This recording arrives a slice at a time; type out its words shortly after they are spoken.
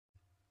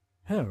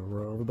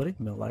Hello everybody,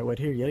 Milerliteweight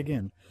here yet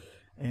again.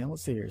 And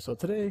let's see here, so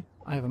today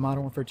I have a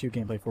Modern Warfare 2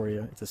 gameplay for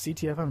you. It's a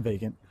CTF on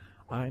Vacant.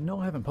 I know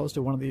I haven't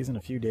posted one of these in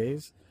a few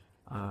days.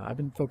 I've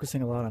been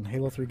focusing a lot on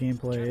Halo 3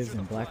 gameplays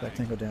and Black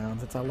Tango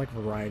Downs. It's I like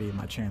variety in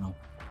my channel.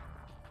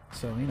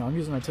 So, you know, I'm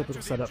using a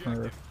typical setup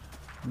for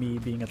me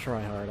being a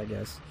tryhard, I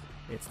guess.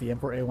 It's the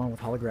M4A1 with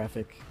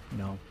holographic, you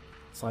know,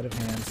 sleight of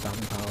hand,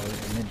 stopping power,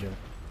 and ninja,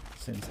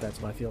 since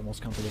that's what I feel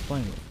most comfortable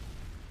playing with.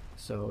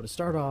 So to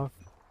start off,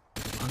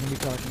 I'm going to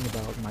be talking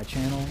about my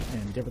channel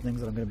and different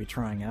things that I'm going to be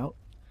trying out.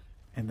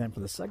 And then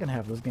for the second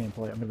half of this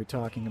gameplay, I'm going to be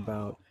talking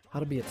about how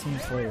to be a team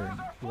player and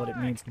what it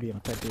means to be an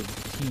effective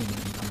team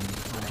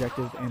on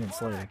objective and in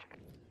Slayer.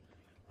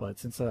 But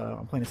since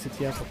I'm playing a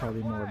CTF, I'll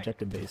probably be more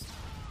objective-based.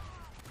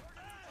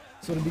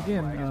 So to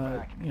begin,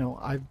 you know,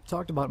 I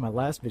talked about in my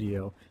last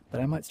video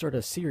that I might start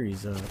a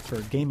series for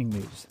gaming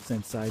news,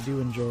 since I do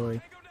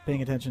enjoy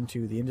paying attention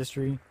to the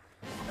industry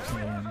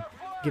and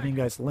giving you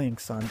guys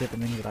links on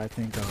different things that I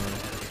think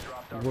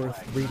are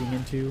worth reading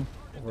into,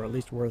 or at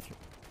least worth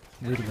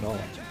reading at all.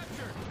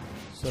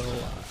 So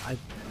I've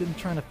been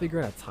trying to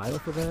figure out a title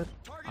for that.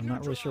 I'm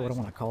not really sure what I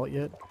want to call it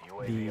yet.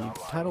 The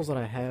titles that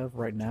I have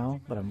right now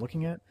that I'm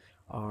looking at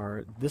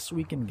are This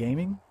Week in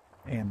Gaming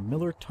and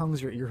Miller Tongues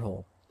Your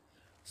Earhole.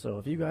 So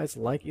if you guys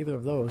like either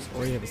of those,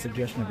 or you have a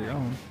suggestion of your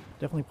own,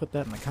 definitely put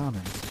that in the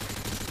comments.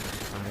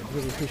 I'd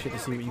really appreciate to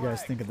see what you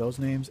guys think of those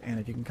names, and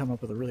if you can come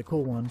up with a really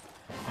cool one,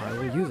 I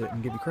will use it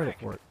and give you credit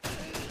for it.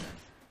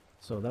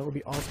 So that would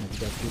be awesome if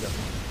you guys do that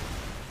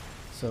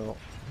one. So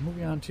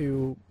moving on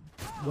to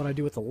what I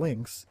do with the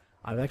links,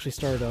 I've actually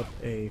started up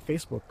a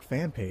Facebook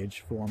fan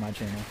page for my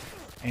channel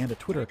and a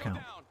Twitter account.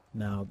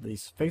 Now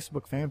this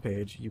Facebook fan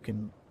page, you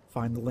can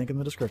find the link in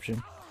the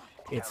description.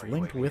 It's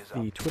linked with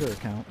the Twitter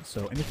account,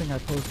 so anything I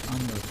post on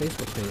the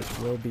Facebook page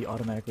will be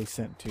automatically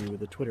sent to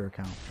the Twitter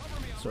account.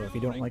 So if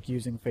you don't like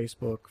using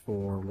Facebook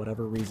for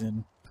whatever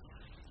reason,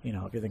 you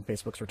know, if you think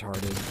Facebook's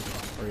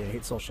retarded, or you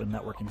hate social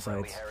networking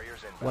sites,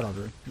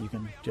 whatever, you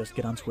can just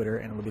get on Twitter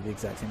and it'll be the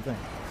exact same thing.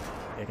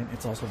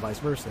 It's also vice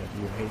versa.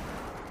 If you hate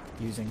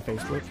using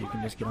Facebook, you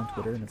can just get on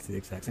Twitter and it's the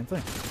exact same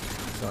thing.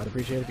 So I'd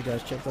appreciate it if you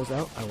guys check those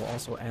out. I will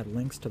also add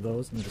links to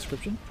those in the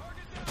description.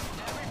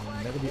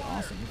 And that would be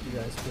awesome if you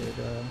guys could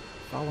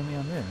follow me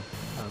on there.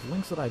 The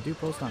links that I do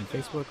post on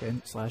Facebook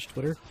and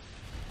 /Twitter,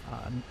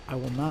 I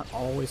will not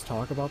always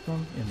talk about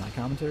them in my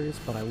commentaries,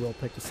 but I will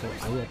pick a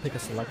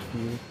select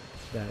few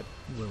that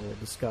we'll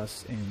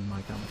discuss in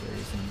my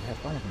commentaries and have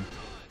fun with them.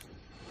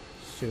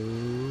 So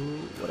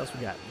what else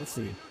we got? Let's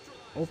see.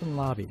 Open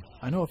lobby.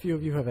 I know a few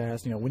of you have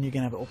asked, you know, when are you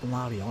gonna have an open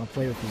lobby? I want to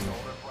play with you.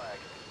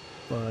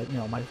 But, you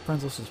know, my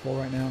friends list is full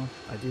right now.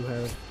 I do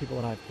have people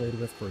that I've played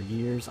with for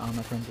years on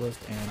my friends list,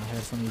 and I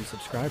have some of you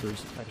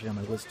subscribers actually on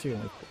my list too.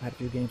 We've had a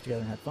few games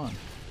together and had fun.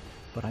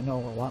 But I know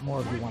a lot more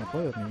of you want to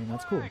play with me, and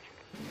that's cool.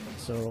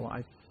 So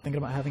I'm thinking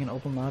about having an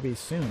open lobby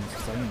soon,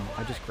 since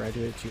I just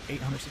graduated to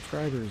 800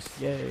 subscribers.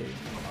 Yay!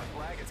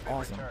 It's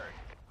awesome.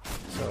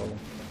 So,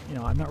 you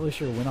know, I'm not really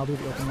sure when I'll do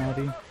the open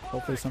lobby.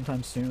 Hopefully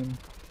sometime soon,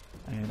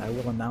 and I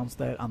will announce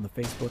that on the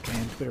Facebook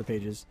and Twitter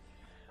pages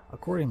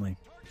accordingly.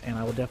 And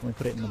I will definitely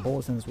put it in the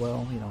bulletin as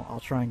well. You know, I'll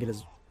try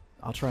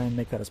and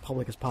make that as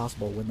public as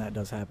possible when that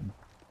does happen.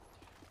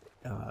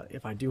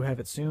 If I do have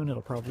it soon,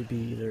 it'll probably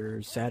be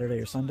either Saturday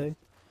or Sunday.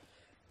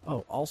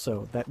 Oh,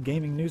 also, that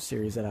gaming news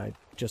series that I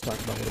just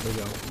talked about a little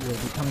bit ago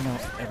will be coming out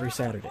every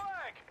Saturday.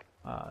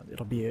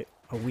 It'll be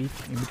a week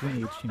in between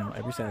each, you know,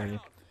 every Saturday.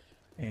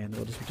 And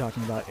we'll just be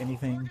talking about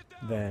anything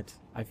that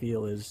I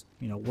feel is,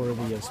 you know,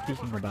 worthy of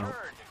speaking about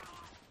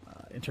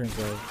in terms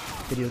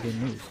of video game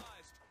news.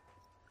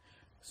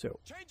 So,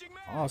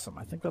 awesome.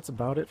 I think that's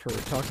about it for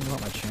talking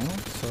about my channel.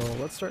 So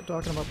let's start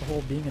talking about the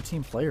whole being a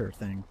team player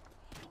thing.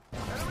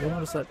 You'll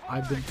notice that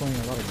I've been playing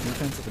a lot of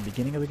defense at the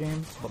beginning of the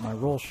game, but my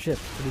role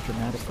shifts pretty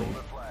dramatically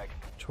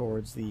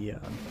towards the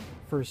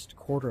first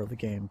quarter of the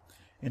game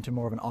into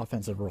more of an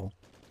offensive role.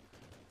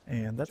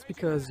 And that's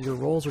because your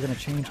roles are going to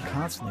change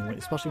constantly,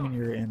 especially when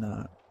you're in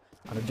an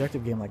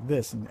objective game like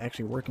this and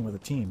actually working with a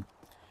team.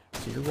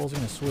 So your roles are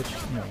going to switch,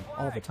 you know,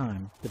 all the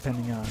time,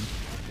 depending on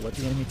what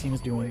the enemy team is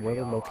doing, where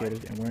they're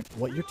located, and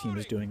what your team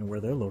is doing and where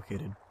they're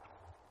located.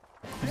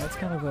 And that's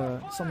kind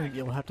of something that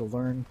you'll have to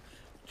learn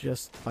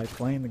just by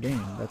playing the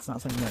game. That's not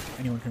something that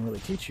anyone can really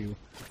teach you.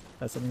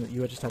 That's something that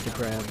you just have to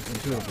grab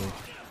intuitively.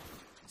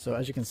 So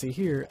as you can see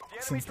here,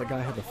 since the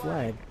guy had the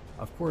flag,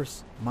 of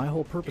course, my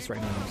whole purpose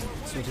right now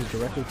switches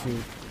directly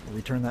to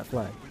return that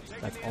flag.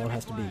 That's all it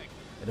has to be.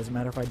 It doesn't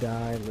matter if I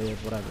die,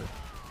 live, whatever.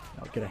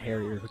 I'll get a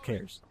Harrier, who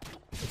cares?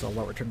 It's all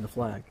about returning the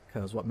flag,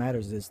 because what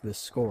matters is this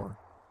score.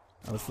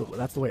 That's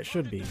the way it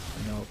should be.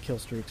 You know, kill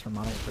streaks from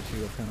Modern Warfare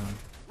 2 have kind of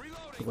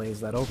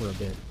glazed that over a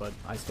bit, but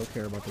I still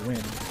care about the win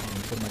and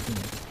for my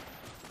teammates.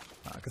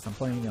 Because I'm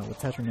playing, you know, with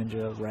Tetra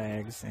Ninja,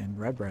 Rags, and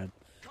Red Brad,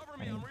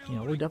 and, you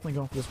know, we're definitely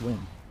going for this win.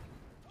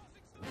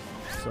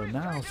 So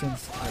now,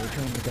 since I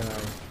returned the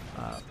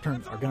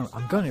guy,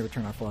 I'm gonna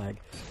return our flag.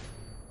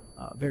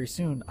 Very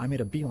soon, I made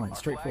a beeline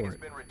straight for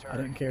it. I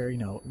didn't care, you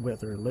know,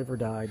 whether live or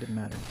die, didn't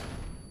matter.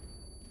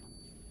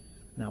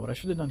 Now what I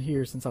should have done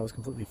here, since I was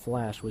completely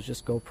flashed, was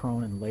just go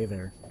prone and lay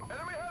there.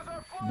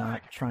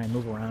 Not try and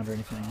move around or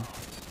anything.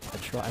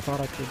 I thought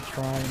I could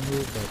try and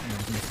move, but it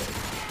was a mistake.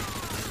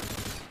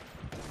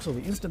 So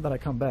the instant that I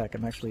come back,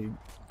 I'm actually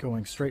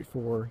going straight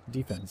for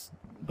defense.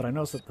 But I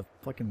noticed that the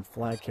fucking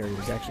flag carrier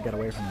actually got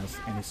away from us,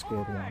 and he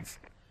scored once.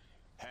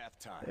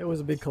 It was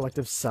a big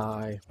collective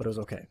sigh, but it was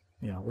okay.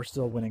 You know, we're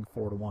still winning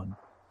 4-1.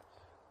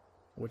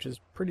 Which is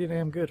pretty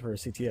damn good for a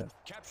CTF.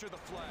 Capture the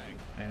flag.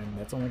 And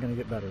that's only going to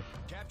get better.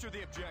 Capture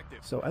the objective.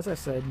 So as I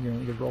said,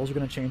 your roles are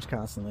going to change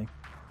constantly.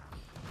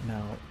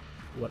 Now,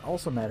 what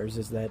also matters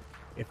is that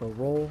if a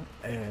role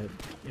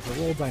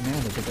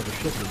dynamic is ever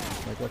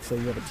shifted, like let's say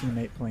you have a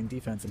teammate playing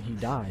defense and he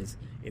dies,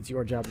 it's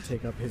your job to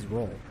take up his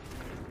role.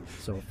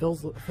 So fill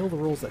the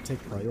roles that take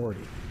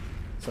priority,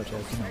 such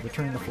as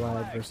returning the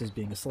flag versus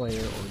being a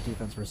slayer, or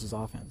defense versus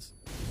offense.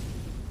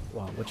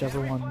 Well,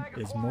 whichever one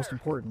is most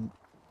important,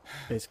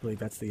 basically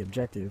that's the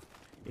objective,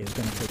 is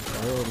going to take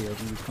priority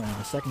over you playing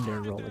a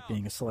secondary role like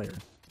being a slayer.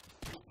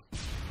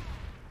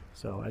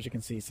 So as you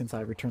can see, since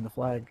I returned the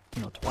flag,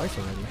 twice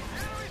already,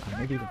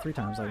 maybe even 3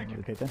 times, I didn't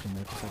really pay attention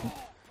there for a second,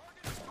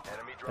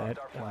 that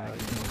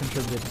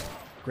contributed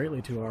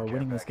greatly to our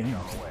winning this game.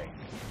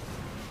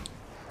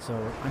 So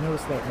I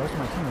noticed that most of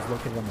my team is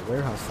located on the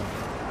warehouse side,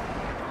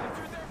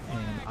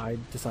 and I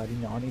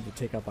decided, I need to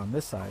take up on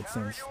this side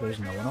since there's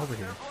no one over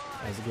here.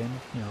 As again,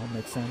 it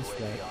makes sense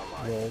that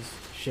roles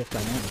shift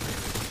dynamically.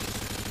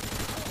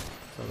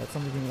 So that's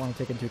something you want to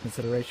take into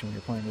consideration when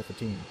you're playing with a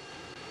team.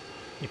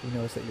 If you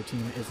notice that your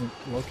team isn't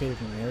located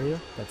in an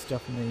area, that's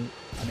definitely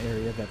an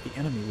area that the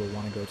enemy will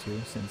want to go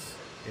to since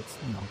it's,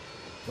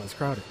 less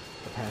crowded.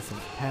 The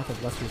path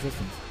of less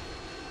resistance.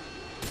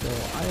 So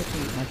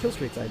my kill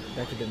streaks, I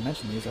actually didn't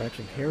mention these, are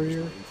actually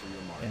Harrier,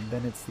 and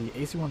then it's the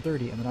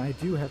AC-130, and then I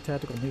do have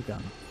Tactical Nuke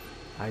on.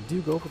 I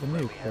do go for the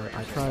nuke, but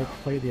I try to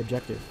play the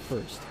objective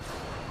first.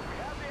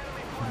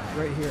 And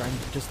right here, I'm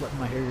just letting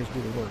my Harriers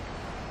do the work.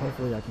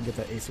 Hopefully I can get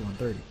that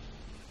AC-130.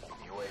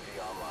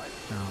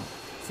 Now,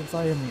 since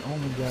I am the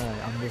only guy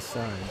on this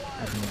side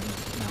at the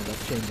moment, now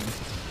that's changing,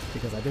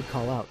 because I did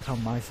call out,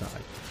 come my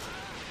side.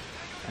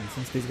 And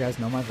since these guys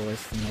know my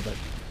voice, that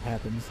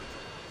happens,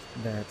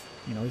 that,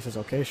 he says,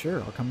 okay,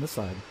 sure, I'll come this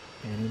side.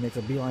 And he makes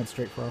a beeline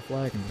straight for our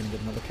flag, and he's going to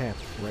get another catch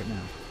right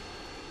now.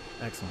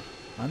 Excellent.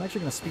 I'm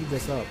actually going to speed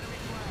this up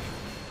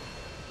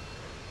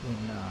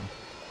when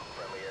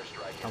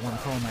I want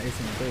to call in my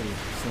AC-130,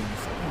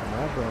 since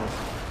Radbro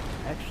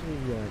actually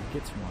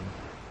gets one.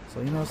 So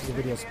you notice the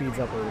video speeds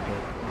up a little bit,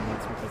 and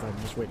that's because I'm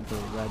just waiting for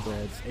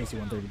Radbrad's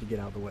AC-130 to get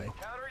out of the way.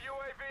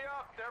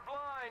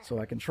 So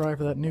I can try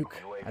for that nuke.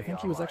 I think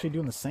he was actually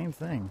doing the same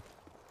thing.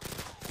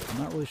 I'm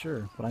not really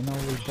sure, but I know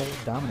we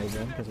both dominated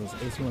them because it was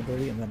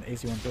AC-130 and then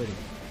AC-130.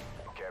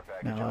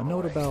 Now, a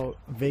note about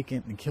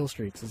Vacant and kill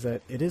streaks is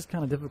that it is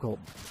kind of difficult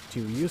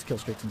to use kill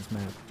streaks in this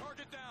map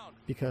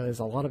because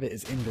a lot of it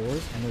is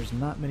indoors and there's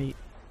not many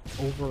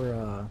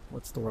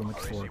what's the word I'm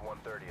looking for?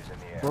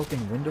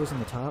 Broken windows in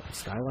the top,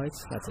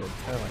 skylights, that's it,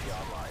 skylights.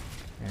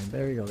 And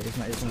there you go, there's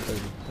my AC-130,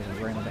 because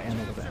I ran out of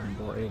ammo with the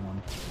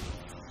M4A1.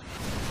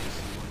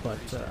 But,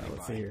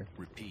 let's see here.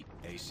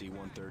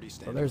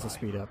 So there's the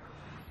speed up.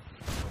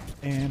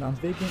 And on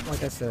Vacant,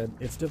 like I said,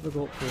 it's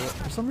difficult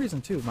for some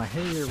reason too, my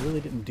Harrier really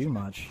didn't do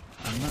much.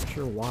 I'm not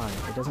sure why.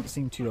 It doesn't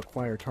seem to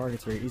acquire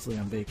targets very easily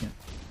on Vacant.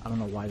 I don't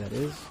know why that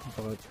is,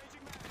 but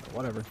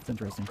whatever, it's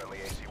interesting.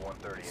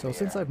 So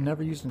since I've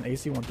never used an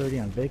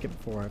AC-130 on Vacant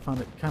before, I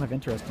found it kind of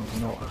interesting to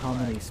know how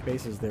many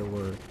spaces there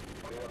were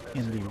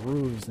in the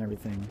roofs and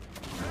everything.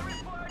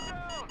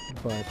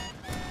 But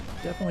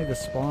definitely the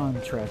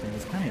spawn trapping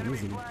is kind of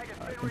easy,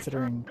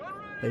 considering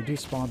they do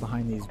spawn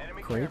behind these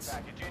crates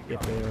if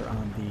they're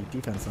on the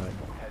defense side,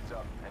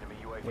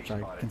 which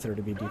I consider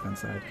to be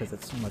defense side because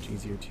it's much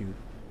easier to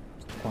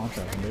spawn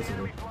trap them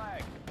basically.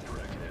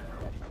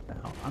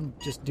 Now, I'm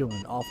just doing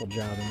an awful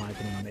job in my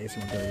opinion on the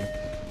AC-130,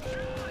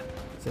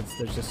 since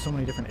there's just so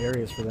many different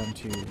areas for them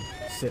to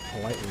sit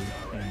politely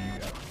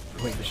and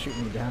wait to shoot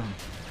me down.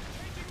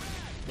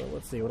 So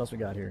let's see, what else we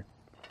got here?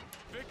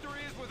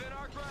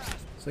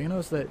 So you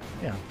notice that,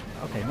 yeah,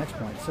 okay, next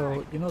point.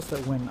 So you notice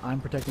that when I'm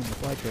protecting the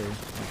flag carrier,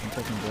 like I'm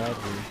protecting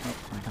Bradley,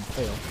 I kind of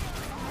fail.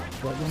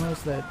 But you'll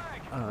notice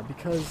that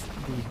because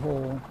the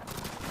whole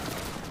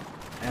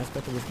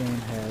aspect of this game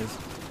has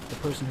the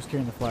person who's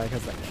carrying the flag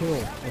has that kill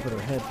over their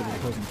head for the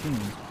opposing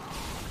team,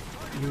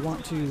 you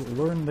want to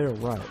learn their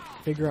route,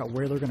 figure out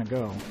where they're going to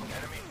go,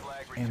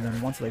 and then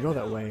once they go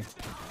that way,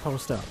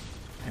 post up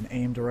and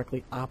aim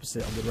directly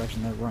opposite of the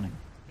direction they're running.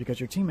 Because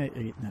your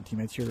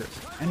your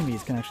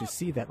enemies can actually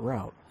see that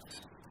route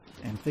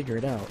and figure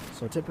it out.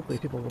 So typically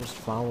people will just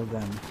follow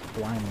them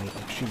blindly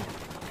like sheep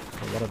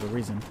for whatever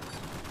reason.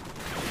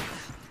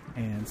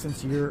 And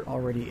since you're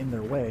already in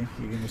their way,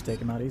 you can just take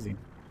them out easy.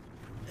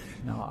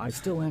 Now, I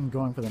still am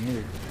going for the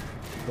nuke,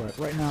 but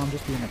right now I'm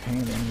just being a pain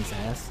in the enemy's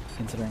ass,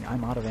 considering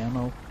I'm out of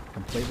ammo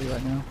completely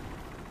right now.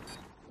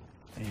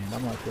 And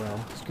I'm like,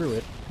 well, screw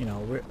it.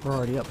 We're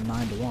already up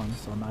 9-1,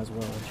 so I might as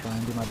well try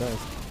and do my best.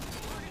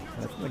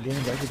 The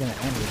game's actually going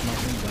to end with my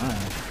team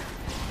dying.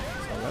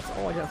 So that's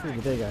all I got for you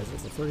today, guys.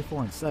 It's a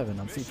 34-7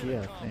 on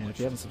CTF, and if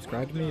you haven't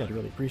subscribed to me, I'd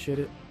really appreciate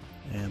it.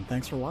 And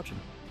thanks for watching.